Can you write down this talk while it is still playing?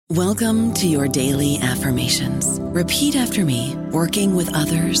Welcome to your daily affirmations. Repeat after me. Working with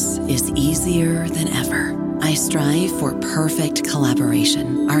others is easier than ever. I strive for perfect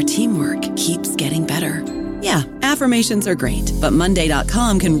collaboration. Our teamwork keeps getting better. Yeah, affirmations are great, but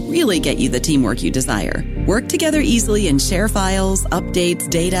Monday.com can really get you the teamwork you desire. Work together easily and share files, updates,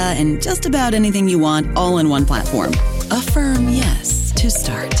 data, and just about anything you want all in one platform. Affirm yes to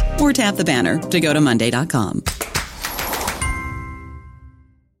start, or tap the banner to go to Monday.com.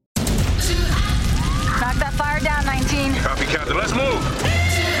 Knock that fire down, 19. Copy, Captain. Let's move.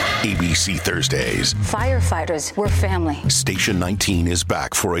 ABC Thursdays. Firefighters, we're family. Station 19 is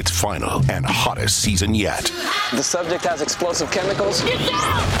back for its final and hottest season yet. The subject has explosive chemicals.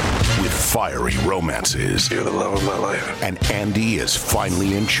 With fiery romances. You're the love of my life. And Andy is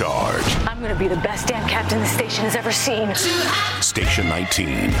finally in charge. I'm going to be the best damn captain the station has ever seen. Station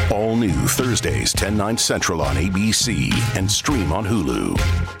 19. All new Thursdays, 10/9 Central on ABC and stream on Hulu.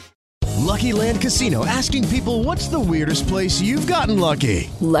 Lucky Land Casino, asking people, what's the weirdest place you've gotten lucky?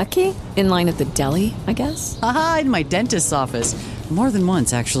 Lucky? In line at the deli, I guess? Aha, in my dentist's office. More than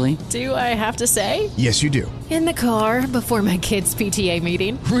once, actually. Do I have to say? Yes, you do. In the car before my kids' PTA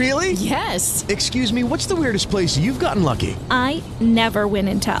meeting. Really? Yes. Excuse me, what's the weirdest place you've gotten lucky? I never win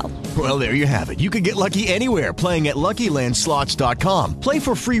and tell. Well, there you have it. You can get lucky anywhere, playing at LuckyLandSlots.com. Play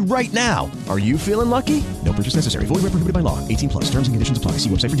for free right now. Are you feeling lucky? No purchase necessary. Void where prohibited by law. 18+. Terms and conditions apply. See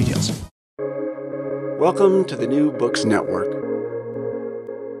website for details. Welcome to the New Books Network.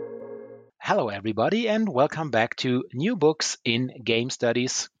 Hello, everybody, and welcome back to New Books in Game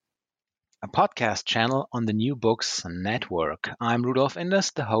Studies, a podcast channel on the New Books Network. I'm Rudolf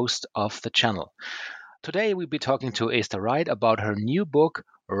Indes, the host of the channel. Today, we'll be talking to Esther Wright about her new book,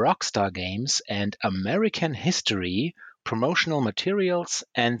 Rockstar Games and American History, Promotional Materials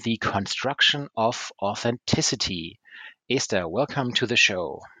and the Construction of Authenticity. Esther, welcome to the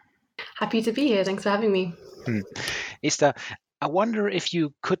show. Happy to be here. Thanks for having me. Esther, I wonder if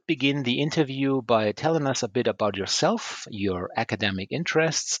you could begin the interview by telling us a bit about yourself, your academic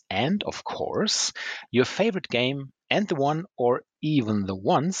interests, and, of course, your favorite game and the one or even the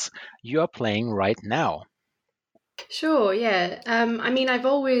ones you are playing right now. Sure, yeah. I've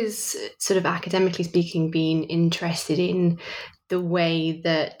always, sort of academically speaking, been interested in the way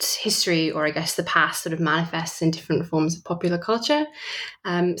that history, or I guess the past, sort of manifests in different forms of popular culture.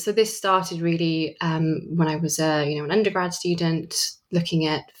 So this started really when I was an undergrad student, looking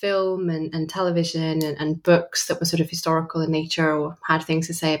at film and television and books that were sort of historical in nature or had things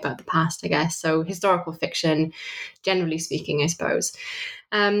to say about the past, I guess. So historical fiction, generally speaking, I suppose.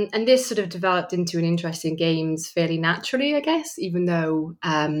 And this sort of developed into an interest in games fairly naturally, I guess, even though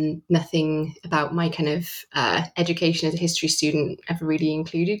nothing about my kind of education as a history student ever really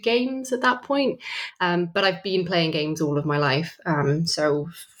included games at that point. But I've been playing games all of my life. So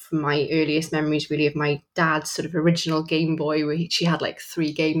from my earliest memories really of my dad's sort of original Game Boy, where she had like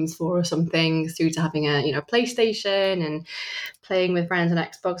 3 games for or something, through to having a PlayStation and playing with friends on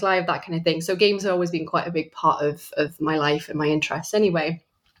Xbox Live, that kind of thing. So games have always been quite a big part of my life and my interests anyway.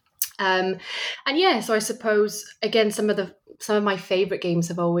 So I suppose, again, some of my favorite games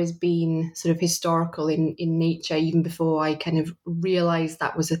have always been sort of historical in nature, even before I kind of realized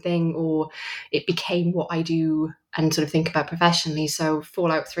that was a thing or it became what I do and sort of think about professionally. So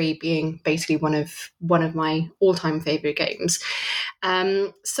Fallout 3 being basically one of my all-time favorite games.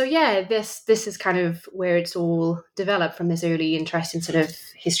 This is kind of where it's all developed, from this early interest in sort of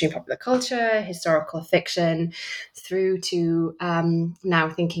history and popular culture, historical fiction, through to now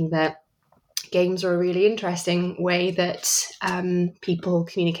thinking that games are a really interesting way that people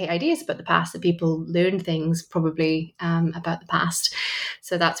communicate ideas about the past, that people learn things probably about the past.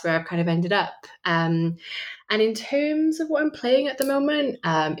 So that's where I've kind of ended up. And in terms of what I'm playing at the moment,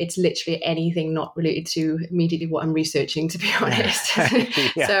 it's literally anything not related to immediately what I'm researching, to be honest.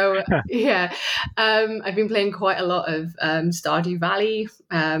 I've been playing quite a lot of Stardew Valley,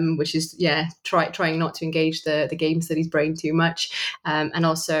 which is, trying not to engage the game studies brain too much. And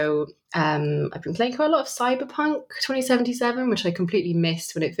also I've been playing quite a lot of Cyberpunk 2077, which I completely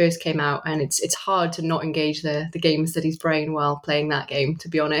missed when it first came out. And it's hard to not engage the game studies brain while playing that game, to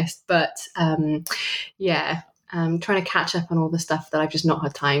be honest. But I'm trying to catch up on all the stuff that I've just not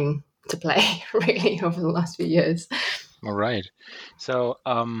had time to play really over the last few years. All right. So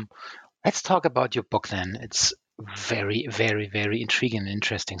let's talk about your book then. It's very, very, very intriguing and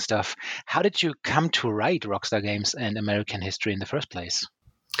interesting stuff. How did you come to write Rockstar Games and American History in the first place?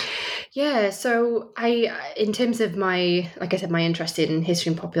 Yeah, so in terms of my interest in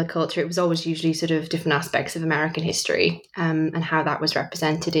history and popular culture, it was always usually sort of different aspects of American history and how that was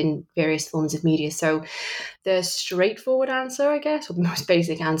represented in various forms of media. So the straightforward answer, I guess, or the most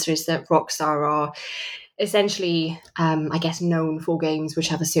basic answer is that Rockstar are essentially, known for games which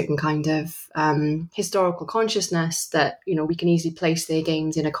have a certain kind of historical consciousness that, we can easily place their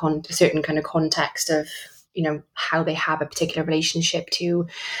games in a certain kind of context of, how they have a particular relationship to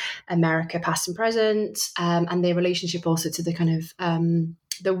America, past and present, and their relationship also to the kind of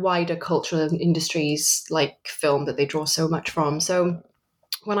the wider cultural industries like film that they draw so much from. So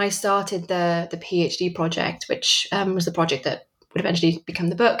when I started the PhD project, which was the project that would eventually become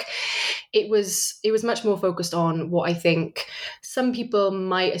the book, it was much more focused on what I think some people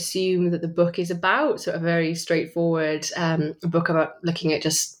might assume that the book is about, sort of very straightforward, a book about looking at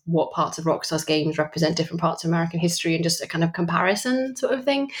just what parts of Rockstar's games represent different parts of American history and just a kind of comparison sort of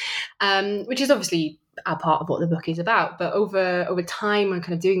thing, which is obviously a part of what the book is about. But over time, when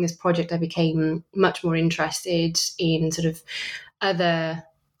kind of doing this project, I became much more interested in sort of other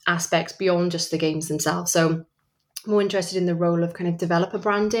aspects beyond just the games themselves. So more interested in the role of kind of developer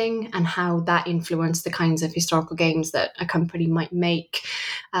branding and how that influenced the kinds of historical games that a company might make,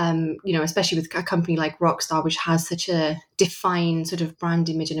 especially with a company like Rockstar, which has such a defined sort of brand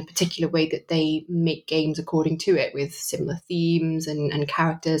image in a particular way that they make games according to it, with similar themes and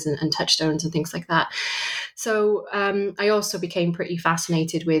characters and touchstones and things like that. So I also became pretty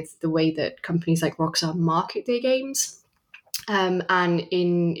fascinated with the way that companies like Rockstar market their games. And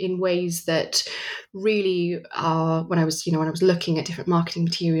in ways that really are, when I was looking at different marketing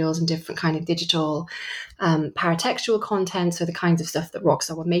materials and different kind of digital paratextual content, so the kinds of stuff that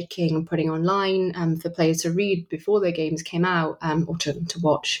Rockstar were making and putting online for players to read before their games came out, or to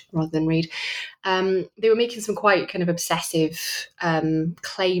watch rather than read, they were making some quite kind of obsessive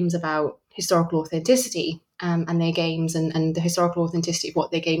claims about historical authenticity and their games and the historical authenticity of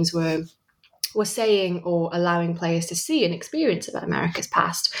what their games were saying or allowing players to see and experience about America's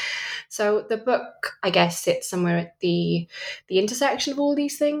past. So the book, I guess, sits somewhere at the intersection of all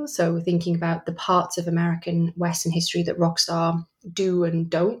these things. So thinking about the parts of American Western history that Rockstar do and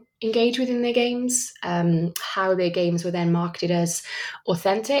don't engage with in their games, how their games were then marketed as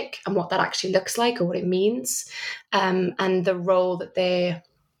authentic and what that actually looks like or what it means, and the role that their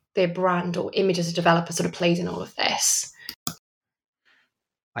brand or image as a developer sort of plays in all of this.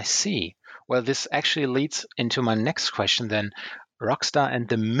 I see. Well, this actually leads into my next question then. Rockstar and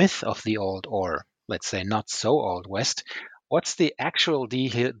the myth of the old, or let's say not so old West. What's the actual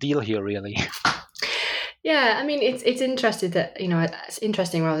deal here really? Yeah, I mean, it's interesting that, it's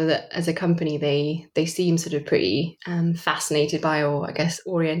interesting rather that as a company, they seem sort of pretty fascinated by, or I guess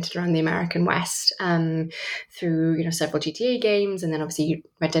oriented around the American West through, several GTA games, and then obviously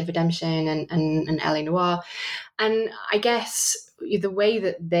Red Dead Redemption and LA Noire. And I guess the way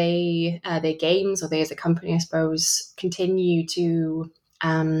that their games, or they as a company, I suppose, continue to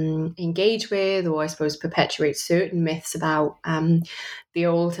engage with, or I suppose perpetuate certain myths about the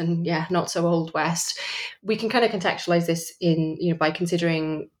old and not so old West, we can kind of contextualize this in by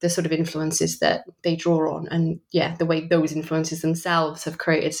considering the sort of influences that they draw on, and the way those influences themselves have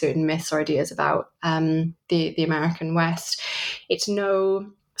created certain myths or ideas about the American West. It's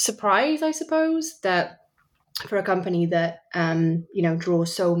no surprise, I suppose, that for a company that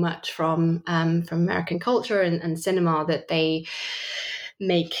draws so much from American culture and cinema, that they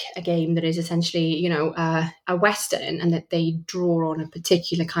make a game that is essentially, a Western, and that they draw on a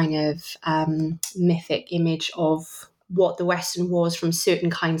particular kind of mythic image of what the Western was from certain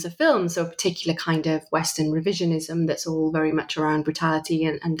kinds of films. So a particular kind of Western revisionism that's all very much around brutality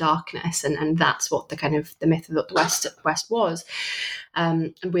and darkness. And that's what the kind of the myth of the West was.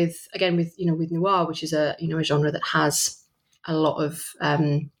 And with noir, which is a genre that has a lot of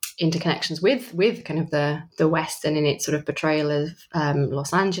interconnections with kind of the West and in its sort of portrayal of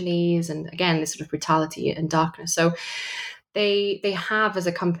Los Angeles, and again this sort of brutality and darkness. So they have, as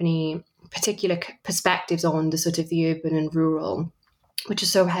a company, particular perspectives on the sort of the urban and rural, which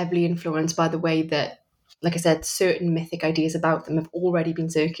is so heavily influenced by the way that, like I said, certain mythic ideas about them have already been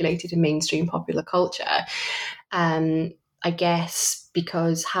circulated in mainstream popular culture. I guess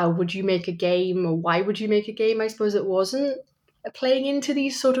because how would you make a game, or why would you make a game? I suppose it wasn't playing into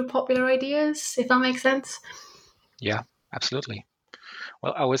these sort of popular ideas, if that makes sense. Yeah, absolutely.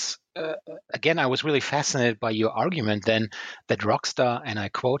 Well, I was really fascinated by your argument then that Rockstar, and I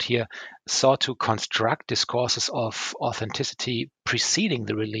quote here, sought to construct discourses of authenticity preceding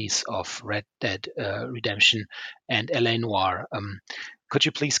the release of Red Dead Redemption and LA Noire. Could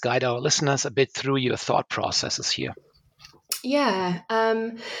you please guide our listeners a bit through your thought processes here? Yeah.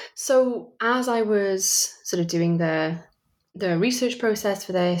 So as I was sort of doing the research process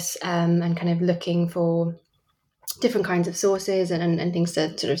for this, and kind of looking for different kinds of sources and things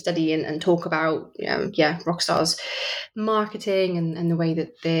to sort of study and talk about, Rockstar's marketing and the way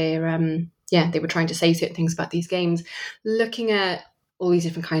that they were trying to say certain things about these games, looking at all these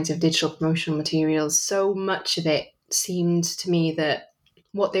different kinds of digital promotional materials, so much of it seemed to me that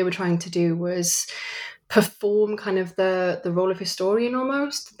what they were trying to do was perform kind of the role of historian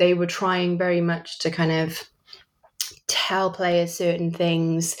almost. They were trying very much to kind of tell players certain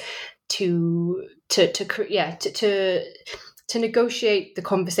things to negotiate the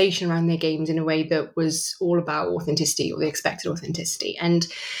conversation around their games in a way that was all about authenticity, or the expected authenticity. And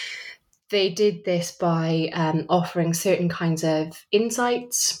they did this by offering certain kinds of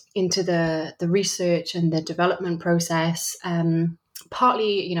insights into the research and the development process,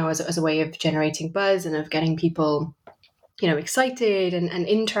 partly, as a way of generating buzz and of getting people, excited and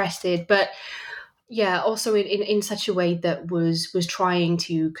interested, but also in such a way that was trying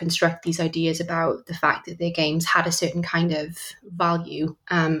to construct these ideas about the fact that their games had a certain kind of value,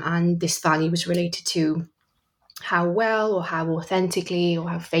 and this value was related to how well or how authentically or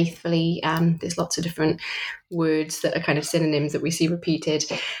how faithfully, there's lots of different words that are kind of synonyms that we see repeated,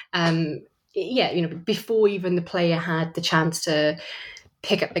 before even the player had the chance to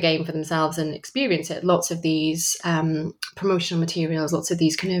pick up the game for themselves and experience it. Lots of these promotional materials, lots of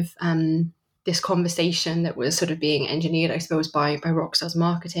these kind of this conversation that was sort of being engineered, I suppose, by Rockstar's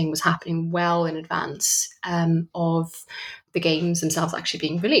marketing was happening well in advance of the games themselves actually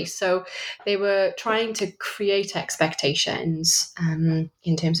being released. So they were trying to create expectations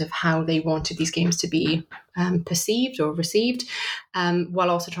in terms of how they wanted these games to be perceived or received,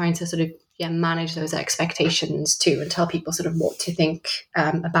 while also trying to sort of manage those expectations too, and tell people sort of what to think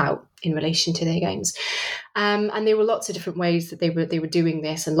about in relation to their games. And there were lots of different ways that they were doing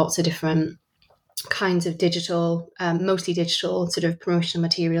this, and lots of different kinds of digital, mostly digital sort of promotional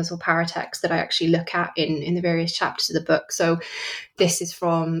materials or paratext that I actually look at in the various chapters of the book. So this is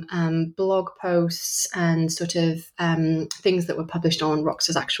from blog posts and sort of things that were published on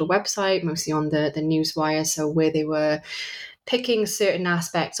Rockstar's actual website, mostly on the Newswire. So where they were picking certain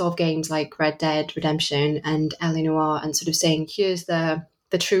aspects of games like Red Dead Redemption and L.A. Noire and sort of saying, here's the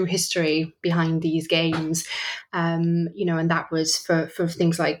true history behind these games, and that was for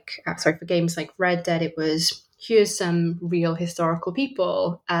things like, for games like Red Dead, it was, here's some real historical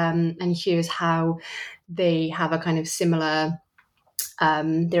people, and here's how they have a kind of similar,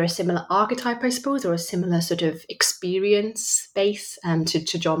 they're a similar archetype, I suppose, or a similar sort of experience base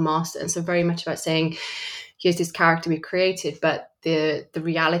to John Marston. So very much about saying, here's this character we've created, but the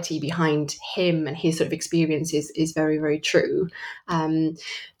reality behind him and his sort of experience is very, very true. To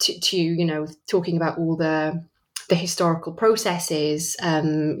talking about all the historical processes,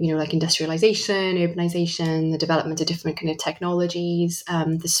 like industrialization, urbanization, the development of different kind of technologies,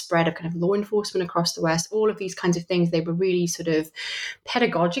 the spread of kind of law enforcement across the West, all of these kinds of things, they were really sort of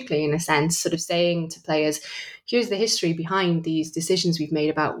pedagogically, in a sense, sort of saying to players, here's the history behind these decisions we've made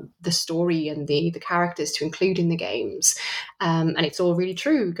about the story and the characters to include in the games. And it's all really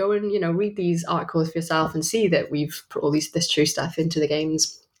true. Go and, read these articles for yourself and see that we've put all this true stuff into the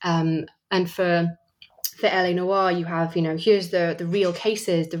games. And for L.A. Noire, you have, here's the real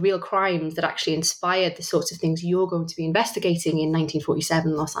cases, the real crimes that actually inspired the sorts of things you're going to be investigating in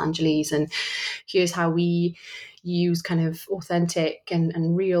 1947 Los Angeles. And here's how we use kind of authentic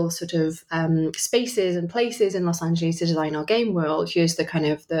and real sort of spaces and places in Los Angeles to design our game world. Here's the kind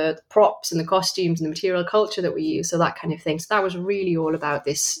of the props and the costumes and the material culture that we use, so that kind of thing. So that was really all about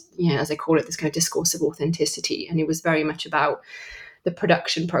this, as I call it, this kind of discourse of authenticity. And it was very much about the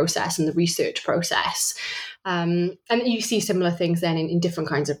production process and the research process. And you see similar things then in different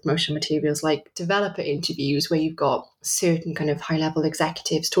kinds of promotional materials, like developer interviews, where you've got certain kind of high-level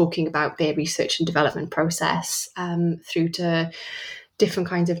executives talking about their research and development process, through to different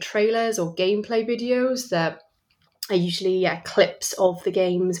kinds of trailers or gameplay videos that are usually clips of the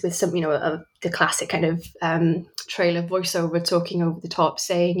games with some, the classic kind of trailer voiceover talking over the top,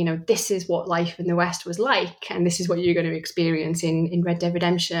 saying, this is what life in the West was like, and this is what you're going to experience in Red Dead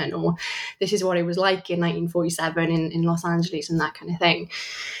Redemption, or this is what it was like in 1947 in Los Angeles, and that kind of thing.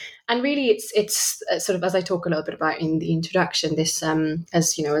 And really, it's sort of, as I talk a little bit about in the introduction, this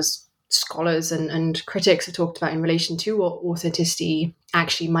as scholars and critics have talked about in relation to what authenticity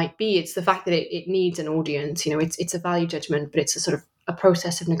actually might be, it's the fact that it needs an audience. It's a value judgment, but it's a sort of a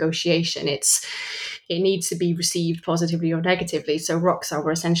process of negotiation. It needs to be received positively or negatively. So Rockstar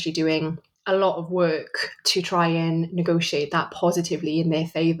were essentially doing a lot of work to try and negotiate that positively in their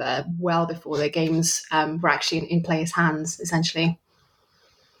favour well before their games were actually in players' hands, essentially.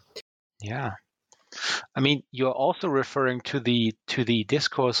 Yeah. I mean, you're also referring to the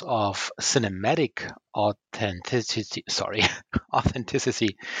discourse of cinematic authenticity. Sorry,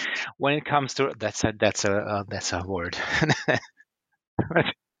 authenticity. When it comes to that's a word.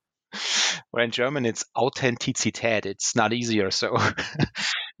 Where in German it's Authentizität. It's not easier. So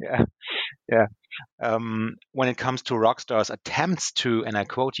yeah. When it comes to Rockstar's attempts to, and I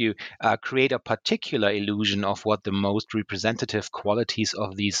quote you, create a particular illusion of what the most representative qualities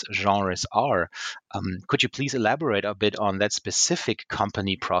of these genres are. Could you please elaborate a bit on that specific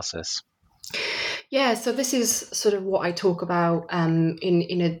company process? Yeah, so this is sort of what I talk about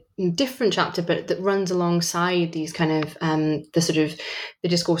in a different chapter, but that runs alongside these kind of the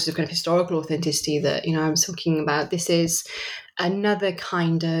discourses of kind of historical authenticity that I was talking about. This is another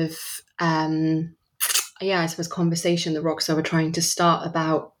kind of I suppose conversation that Rockstar were trying to start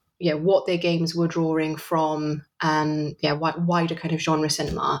about what their games were drawing from wider kind of genre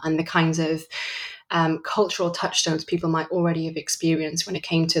cinema and the kinds of cultural touchstones people might already have experienced when it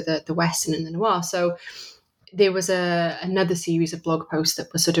came to the Western and the noir. So there was another series of blog posts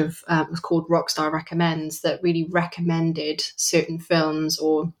that was was called Rockstar Recommends, that really recommended certain films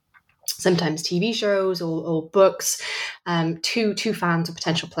or sometimes TV shows or books to fans or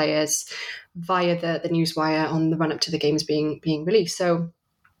potential players via the newswire on the run up to the games being released. So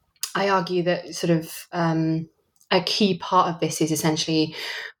I argue that sort of a key part of this is essentially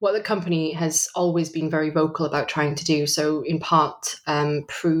what the company has always been very vocal about trying to do. So in part,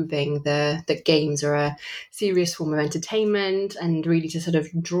 proving that games are a serious form of entertainment, and really to sort of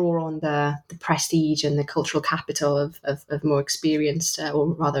draw on the prestige and the cultural capital of more experienced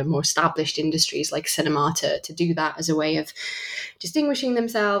or rather more established industries like cinema to do that as a way of distinguishing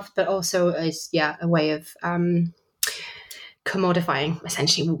themselves, but also as a way of commodifying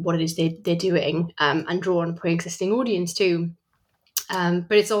essentially what it is they're doing, and draw on a pre-existing audience too.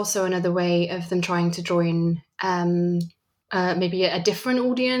 But it's also another way of them trying to draw in maybe a different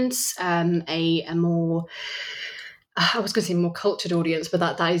audience, a more, I was going to say more cultured audience, but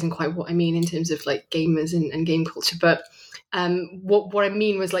that isn't quite what I mean in terms of like gamers and game culture. But what I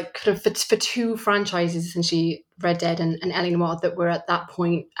mean was like kind of for two franchises, essentially Red Dead and L.A. Noire, that were at that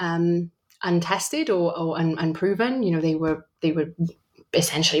point untested or unproven. They were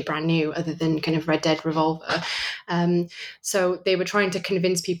essentially brand new, other than kind of Red Dead Revolver. So they were trying to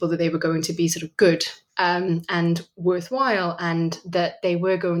convince people that they were going to be sort of good and worthwhile, and that they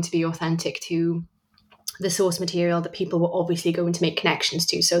were going to be authentic to the source material that people were obviously going to make connections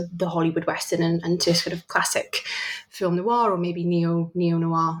to. So the Hollywood Western and to sort of classic film noir or maybe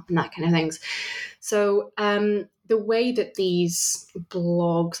neo-noir and that kind of things. So the way that these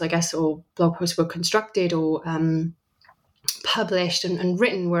blogs, I guess, or blog posts were constructed or published and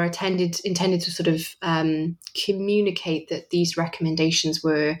written were intended to sort of communicate that these recommendations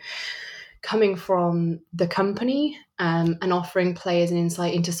were coming from the company and offering players an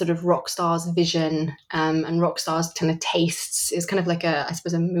insight into sort of Rockstar's vision and Rockstar's kind of tastes. It's kind of like I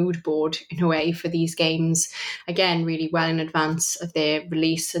suppose a mood board in a way for these games, again, really well in advance of their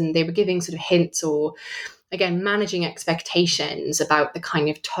release. And they were giving sort of hints or, again, managing expectations about the kind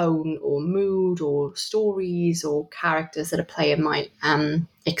of tone or mood or stories or characters that a player might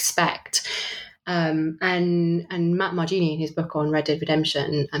expect. And Matt Margini, in his book on Red Dead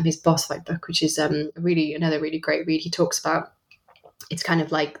Redemption, his boss fight book, which is really another really great read, he talks about it's kind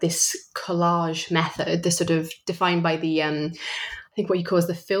of like this collage method, the sort of defined by the I think what he calls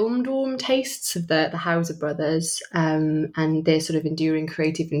the film dorm tastes of the Hauser brothers, and their sort of enduring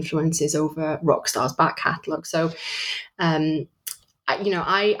creative influences over Rockstar's back catalogue. So,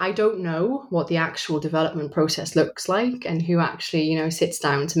 I don't know what the actual development process looks like and who actually, sits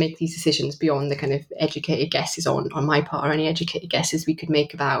down to make these decisions beyond the kind of educated guesses on my part, or any educated guesses we could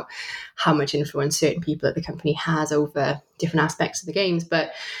make about how much influence certain people at the company has over different aspects of the games.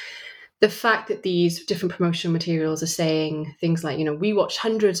 But the fact that these different promotional materials are saying things like, we watched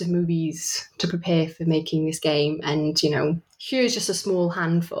hundreds of movies to prepare for making this game, and, here's just a small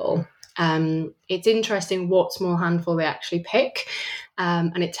handful. It's interesting what small handful they actually pick.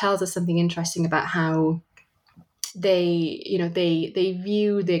 And it tells us something interesting about how they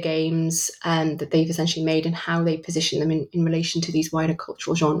view their games that they've essentially made and how they position them in relation to these wider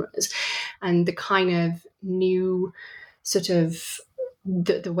cultural genres. And the kind of new sort of,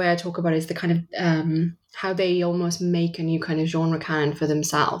 the way I talk about it is the kind of how they almost make a new kind of genre canon for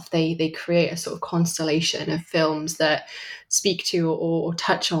themselves. They create a sort of constellation of films that speak to or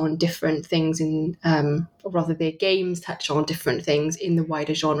touch on different things or rather their games touch on different things in the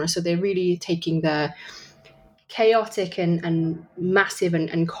wider genre. So they're really taking the chaotic and massive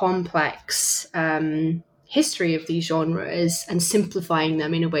and complex history of these genres and simplifying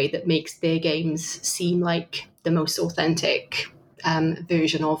them in a way that makes their games seem like the most authentic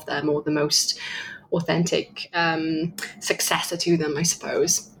version of them, or the most authentic successor to them, I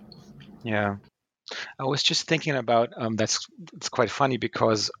suppose. Yeah. I was just thinking about it's quite funny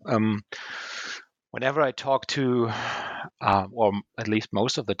because whenever I talk to, or at least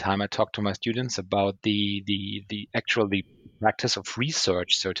most of the time, I talk to my students about the practice of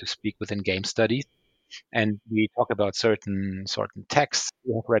research, so to speak, within game studies, and we talk about certain texts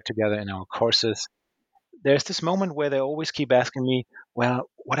we have read together in our courses. There's this moment where they always keep asking me, well,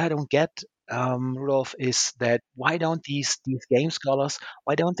 what I don't get, Rudolf, is that why don't these game scholars,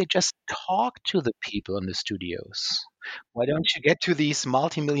 why don't they just talk to the people in the studios? Why don't you get to these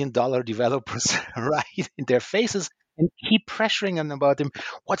multi-million-dollar developers right in their faces and keep pressuring them about them?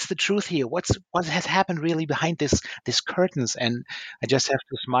 What's the truth here? What has happened really behind these curtains? And I just have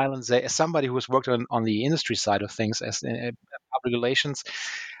to smile and say, as somebody who has worked on the industry side of things, as public relations,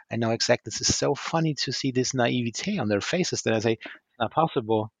 I know exactly. This is so funny to see this naivete on their faces that I say, it's not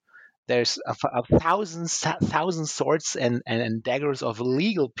possible. There's a thousand swords and daggers of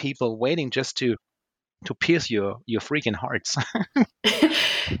legal people waiting just to pierce your freaking hearts.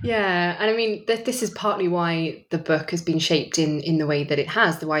 Yeah, and I mean, this is partly why the book has been shaped in the way that it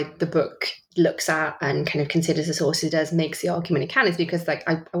has, why the book looks at and kind of considers the sources as makes the argument it can, is because like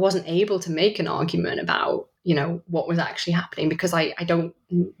I wasn't able to make an argument about, you know, what was actually happening because I don't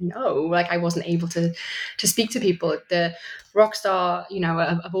know, like I wasn't able to speak to people. The Rockstar, you know,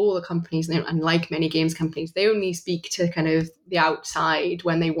 of all the companies, and like many games companies, they only speak to kind of the outside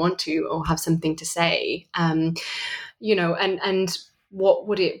when they want to or have something to say, you know, and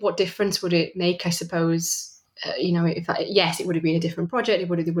what difference would it make, I suppose? You know, yes, it would have been a different project.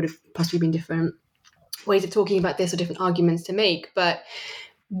 There would have possibly been different ways of talking about this or different arguments to make. But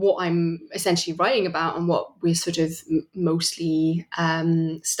what I'm essentially writing about and what we're sort of mostly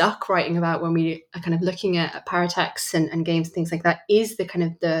stuck writing about when we are kind of looking at paratexts and games and things like that is the kind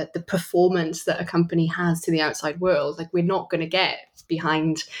of the performance that a company has to the outside world. Like we're not going to get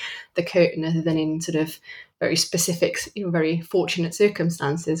behind the curtain other than in sort of very specific, you know, very fortunate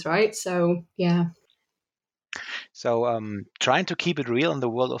circumstances, right? So, yeah. So trying to keep it real in the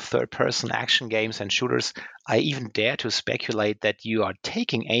world of third-person action games and shooters, I even dare to speculate that you are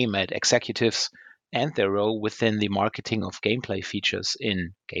taking aim at executives and their role within the marketing of gameplay features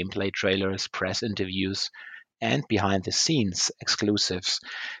in gameplay trailers, press interviews, and behind-the-scenes exclusives.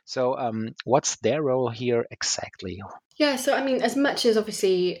 So what's their role here exactly? Yeah, so I mean, as much as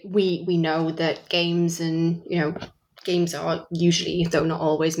obviously we know that games and, you know, games are usually, though not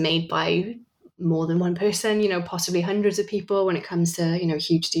always, made by more than one person, you know, possibly hundreds of people when it comes to, you know,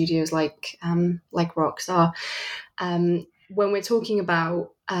 huge studios like Rockstar. When we're talking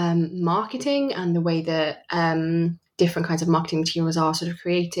about marketing and the way that different kinds of marketing materials are sort of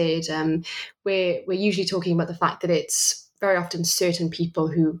created, we're usually talking about the fact that it's very often certain people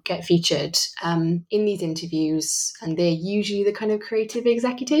who get featured in these interviews, and they're usually the kind of creative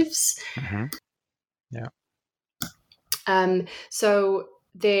executives. Mm-hmm. Yeah. So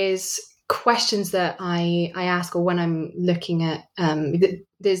there's questions that I ask, or when I'm looking at,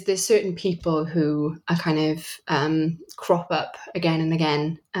 there's certain people who are kind of crop up again and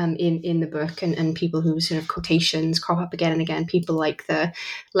again in the book, and people who sort of quotations crop up again and again. People like the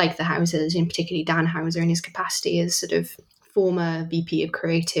Housers, and particularly Dan Houser in his capacity as sort of former VP of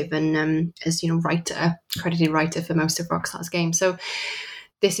creative and as, you know, credited writer for most of Rockstar's games. So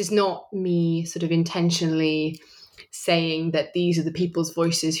this is not me sort of intentionally saying that these are the people's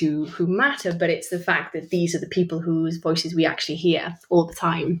voices who matter, but it's the fact that these are the people whose voices we actually hear all the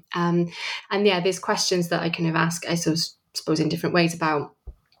time. And yeah, there's questions that I kind of ask, I suppose in different ways, about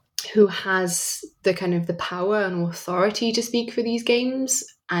who has the kind of the power and authority to speak for these games,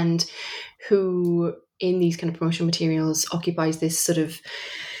 and who in these kind of promotional materials occupies this sort of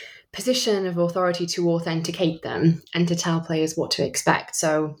position of authority to authenticate them and to tell players what to expect.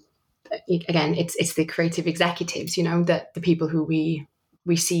 So again, it's the creative executives, you know, that the people who we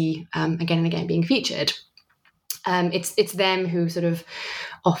see again and again being featured. it's them who sort of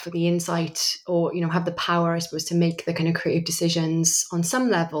offer the insight, or have the power, I suppose, to make the kind of creative decisions on some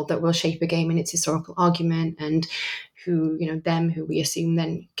level that will shape a game and its historical argument, and who we assume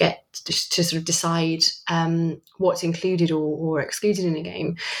then get to sort of decide what's included or excluded in a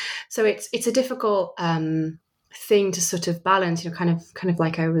game. So it's a difficult thing to sort of balance, kind of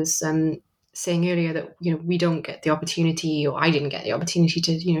like I was saying earlier, that we don't get the opportunity, or I didn't get the opportunity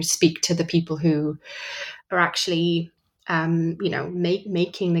to speak to the people who are actually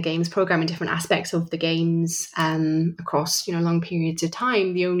making the games, programming different aspects of the games across long periods of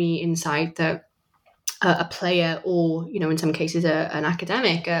time. The only insight that a player, or in some cases an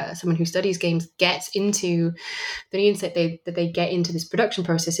academic, someone who studies games, gets into, the insight that they get into this production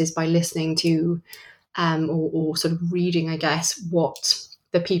process is by listening to or sort of reading, I guess, what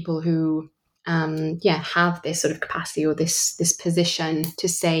the people who have this sort of capacity or this position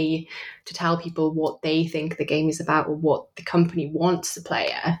to tell people what they think the game is about, or what the company wants the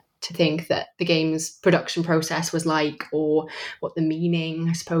player to think that the game's production process was like, or what the meaning,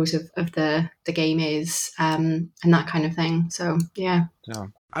 I suppose, of the game is, and that kind of thing. So, yeah.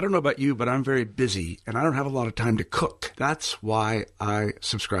 I don't know about you, but I'm very busy and I don't have a lot of time to cook. That's why I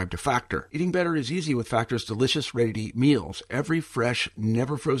subscribe to Factor. Eating better is easy with Factor's delicious, ready-to-eat meals. Every fresh,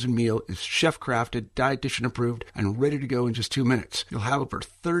 never frozen meal is chef-crafted, dietitian approved, and ready to go in just 2 minutes. You'll have over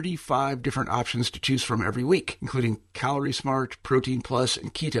 35 different options to choose from every week, including Calorie Smart, Protein Plus,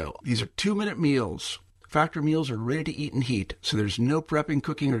 and Keto. These are 2-minute meals. Factor meals are ready to eat and heat, so there's no prepping,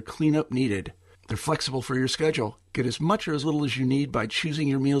 cooking, or cleanup needed. They're flexible for your schedule. Get as much or as little as you need by choosing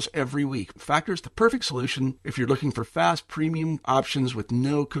your meals every week. Factor is the perfect solution if you're looking for fast, premium options with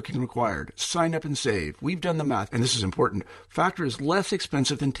no cooking required. Sign up and save. We've done the math, and this is important. Factor is less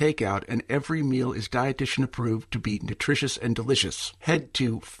expensive than takeout, and every meal is dietitian approved to be nutritious and delicious. Head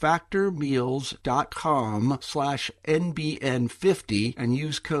to factormeals.com/NBN50 and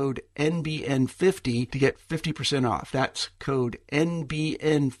use code NBN50 to get 50% off. That's code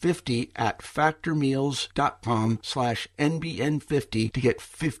NBN50 at factormeals.com/NBN50 to get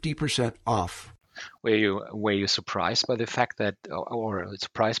 50% off. Were you surprised by the fact that, or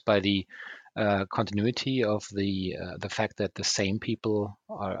surprised by the continuity of the fact that the same people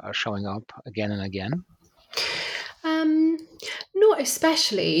are showing up again and again? Not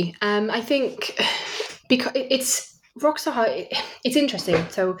especially. I think because it's Rockstar. It's interesting.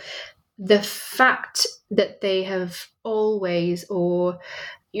 So the fact that they have always, or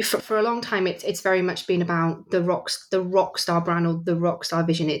for a long time, it's very much been about the Rockstar brand, or the Rockstar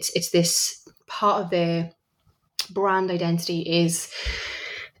vision. It's this part of their brand identity is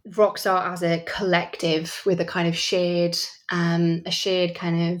Rockstar as a collective with a kind of shared kind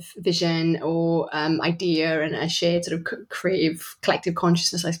of vision or idea, and a shared sort of creative collective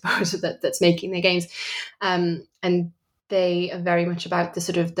consciousness, I suppose, that's making their games. And they are very much about the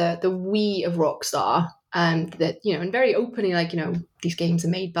sort of the we of Rockstar. That, and very openly, like, these games are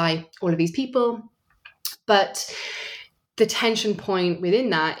made by all of these people. But the tension point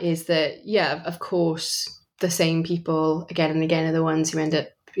within that is that, yeah, of course, the same people again and again are the ones who end up,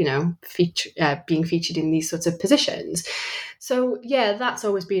 being featured in these sorts of positions. So, yeah, that's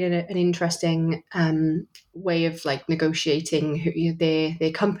always been an interesting way of like negotiating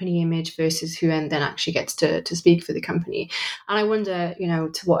their company image versus who then actually gets to speak for the company. And I wonder,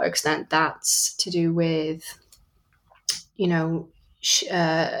 to what extent that's to do with,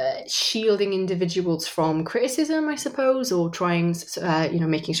 shielding individuals from criticism, I suppose, or trying,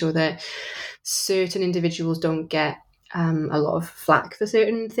 making sure that certain individuals don't get a lot of flack for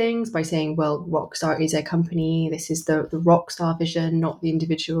certain things by saying, well, Rockstar is a company, this is the Rockstar vision, not the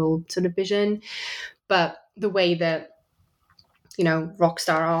individual sort of vision. But the way that,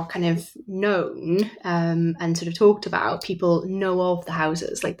 Rockstar are kind of known and sort of talked about, people know of the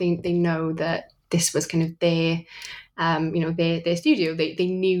houses, like they know that this was kind of their studio. They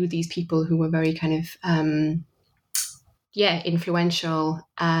knew these people who were very kind of influential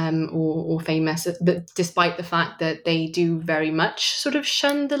or famous, but despite the fact that they do very much sort of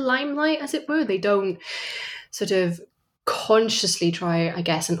shun the limelight, as it were. They don't sort of consciously try, I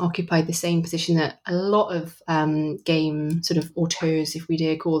guess, and occupy the same position that a lot of game sort of auteurs, if we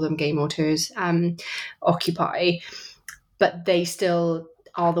dare call them game auteurs, occupy. But they still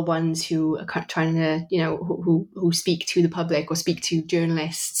are the ones who are trying to, who speak to the public or speak to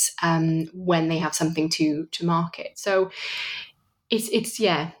journalists when they have something to market. So it's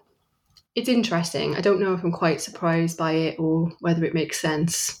interesting. I don't know if I'm quite surprised by it or whether it makes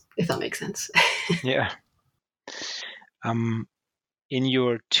sense, if that makes sense. Yeah. In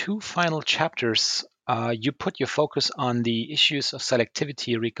your 2 final chapters You put your focus on the issues of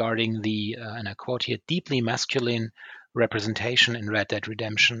selectivity regarding the, and I quote here, deeply masculine representation in Red Dead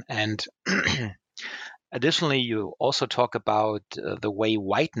Redemption. And additionally, you also talk about the way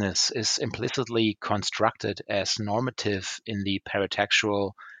whiteness is implicitly constructed as normative in the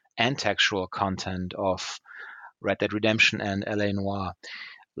paratextual and textual content of Red Dead Redemption and L.A. Noire.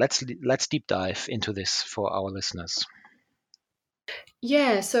 Let's deep dive into this for our listeners.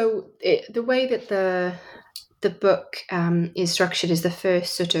 Yeah, so the way that the book is structured is the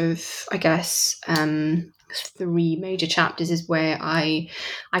first sort of, I guess, 3 major chapters is where I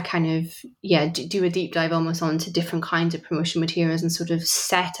kind of do a deep dive almost onto different kinds of promotional materials and sort of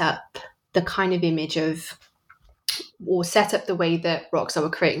set up the kind of image of, or set up the way that Rockstar were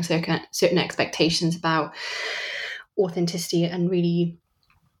creating certain expectations about authenticity and really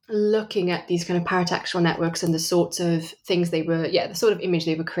looking at these kind of paratextual networks and the sorts of things they were, the sort of image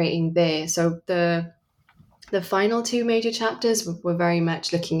they were creating there. So the final 2 major chapters were very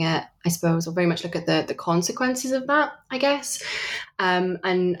much looking at, I suppose, or very much look at the consequences of that, I guess.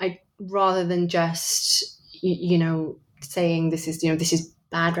 And I, rather than just, saying this is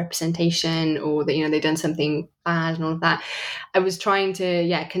bad representation or that, they've done something bad and all of that, I was trying to,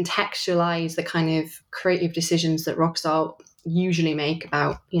 contextualize the kind of creative decisions that Rockstar usually make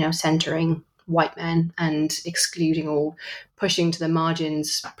about, centering white men and excluding or pushing to the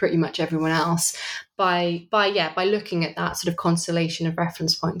margins pretty much everyone else by looking at that sort of constellation of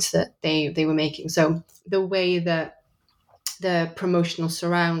reference points that they were making. So the way that the promotional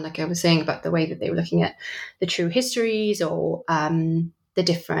surround, like I was saying, about the way that they were looking at the true histories or the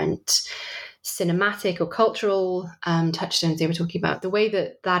different cinematic or cultural touchstones they were talking about, the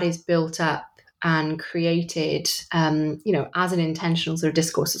way that is built up and created, as an intentional sort of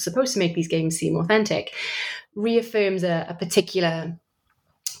discourse that's supposed to make these games seem authentic, reaffirms a particular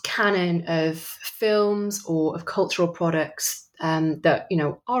canon of films or of cultural products that,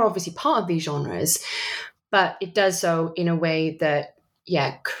 are obviously part of these genres, but it does so in a way that,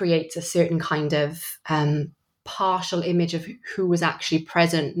 creates a certain kind of partial image of who was actually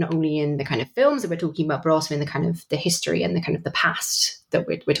present, not only in the kind of films that we're talking about, but also in the kind of the history and the kind of the past that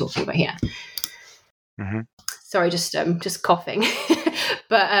we're talking about here. Mm-hmm. Sorry, just coughing.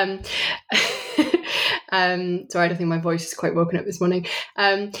 But sorry, I don't think my voice is quite woken up this morning.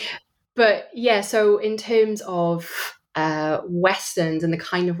 But yeah, so in terms of westerns and the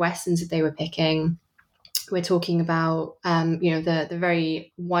kind of westerns that they were picking, we're talking about the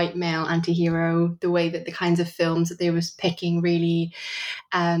very white male anti-hero, the way that the kinds of films that they were picking really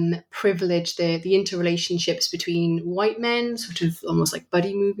privileged the interrelationships between white men, sort of almost like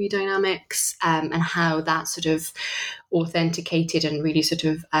buddy movie dynamics, and how that sort of authenticated and really sort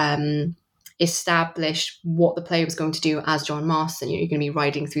of established what the player was going to do as John Marston. You're going to be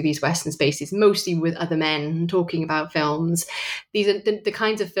riding through these Western spaces, mostly with other men talking about films. These are the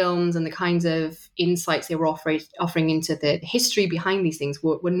kinds of films and the kinds of insights they were offering into the history behind these things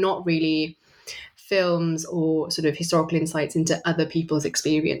were not really films or sort of historical insights into other people's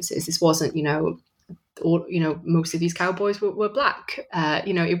experiences. This wasn't, most of these cowboys were black.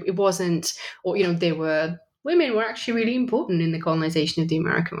 It wasn't, or, women were actually really important in the colonization of the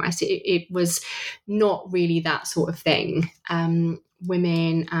American West. It was not really that sort of thing.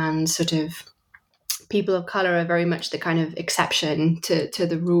 Women and sort of people of color are very much the kind of exception to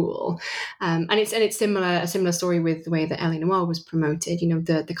the rule. And it's a similar story with the way that L.A. Noire was promoted.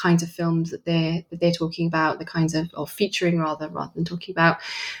 The kinds of films that they're talking about, the kinds of featuring rather than talking about,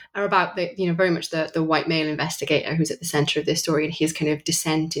 are about very much the white male investigator who's at the center of this story and his kind of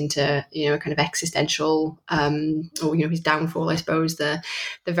descent into a kind of existential or his downfall, I suppose, the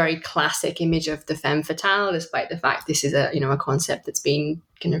very classic image of the femme fatale, despite the fact this is a concept that's been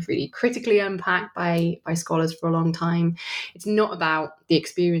kind of really critically unpacked by scholars for a long time. It's not about the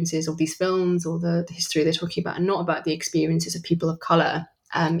experiences of these films or the history they're talking about, and not about the experiences of people of color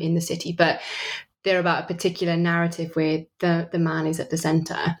in the city, but they're about a particular narrative where the man is at the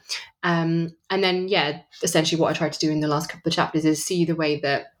center. And then, essentially what I tried to do in the last couple of chapters is see the way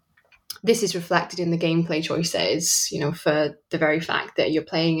that this is reflected in the gameplay choices, for the very fact that you're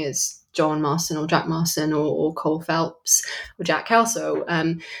playing as John Marston or Jack Marston or Cole Phelps or Jack Kelso.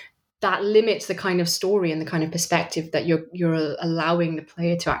 That limits the kind of story and the kind of perspective that you're allowing the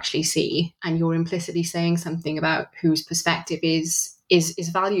player to actually see, and you're implicitly saying something about whose perspective is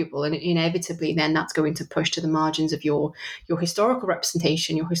valuable, and inevitably then that's going to push to the margins of your historical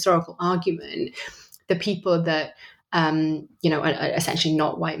representation, your historical argument, the people that are essentially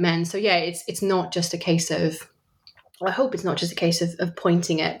not white men. So it's not just a case of, I hope it's not just a case of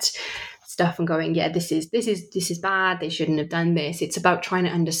pointing at stuff and going, this is bad, they shouldn't have done this. It's about trying to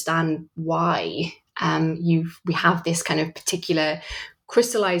understand why we have this kind of particular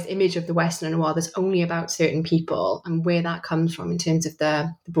crystallized image of the Western noir that's only about certain people, and where that comes from in terms of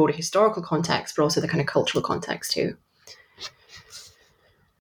the broader historical context, but also the kind of cultural context too.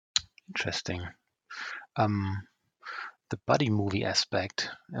 Interesting. The buddy movie aspect,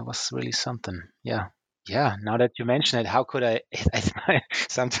 it was really something. Yeah. Now that you mention it, how could I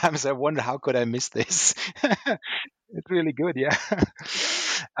sometimes I wonder, how could I miss this? It's really good. Yeah.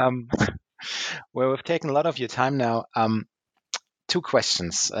 Well, we've taken a lot of your time now. Two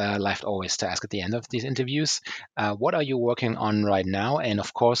questions left always to ask at the end of these interviews. What are you working on right now? And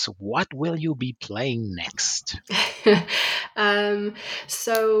of course, what will you be playing next?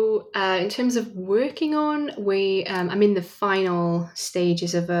 So in terms of working on, I'm in the final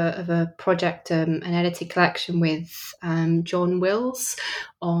stages of a project, an edited collection with John Wills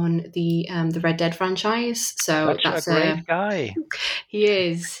on the Red Dead franchise. So that's a great guy. He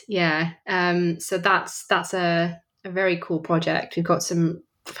is, yeah. So that's a very cool project. We've got some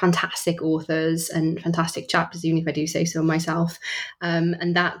fantastic authors and fantastic chapters, even if I do say so myself. And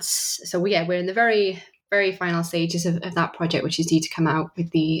we're in the very, very final stages of that project, which is due to come out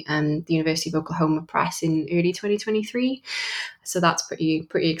with the University of Oklahoma Press in early 2023. So that's pretty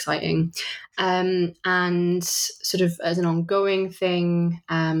exciting. And sort of as an ongoing thing,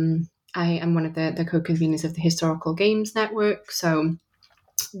 I am one of the co-conveners of the Historical Games Network. So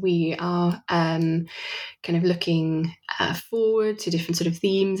we are kind of looking forward to different sort of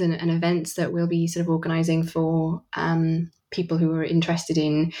themes and events that we'll be sort of organising for people who are interested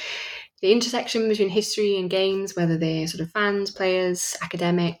in the intersection between history and games, whether they're sort of fans, players,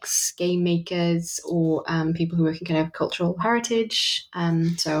 academics, game makers, or people who work in kind of cultural heritage.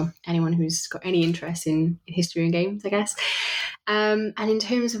 So anyone who's got any interest in history and games, I guess. And in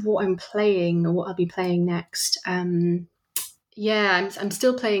terms of what I'm playing or what I'll be playing next, I'm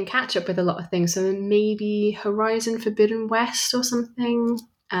still playing catch up with a lot of things. So maybe Horizon Forbidden West or something.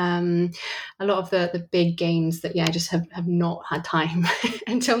 A lot of the big games that I just have not had time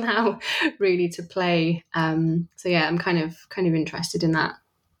until now really to play. I'm kind of interested in that.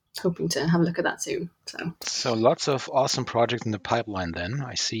 Hoping to have a look at that soon. So lots of awesome projects in the pipeline then,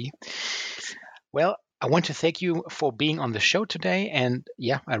 I see. Well, I want to thank you for being on the show today, and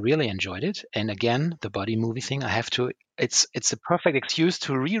I really enjoyed it. And again, the buddy movie thing, it's a perfect excuse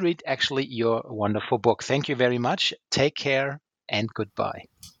to reread actually your wonderful book. Thank you very much. Take care and goodbye.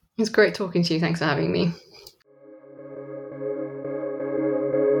 It's great talking to you. Thanks for having me.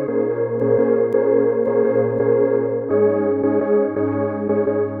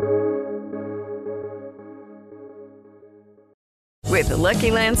 With the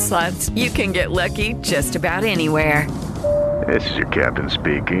Lucky Land Slots, you can get lucky just about anywhere. This is your captain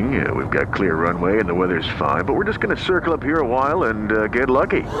speaking. We've got clear runway and the weather's fine, but we're just going to circle up here a while and get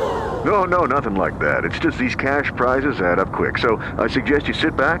lucky. No, nothing like that. It's just these cash prizes add up quick. So I suggest you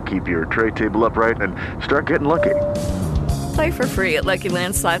sit back, keep your tray table upright, and start getting lucky. Play for free at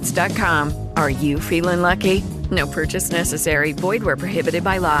LuckyLandSlots.com. Are you feeling lucky? No purchase necessary. Void where prohibited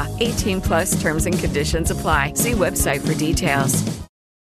by law. 18+ terms and conditions apply. See website for details.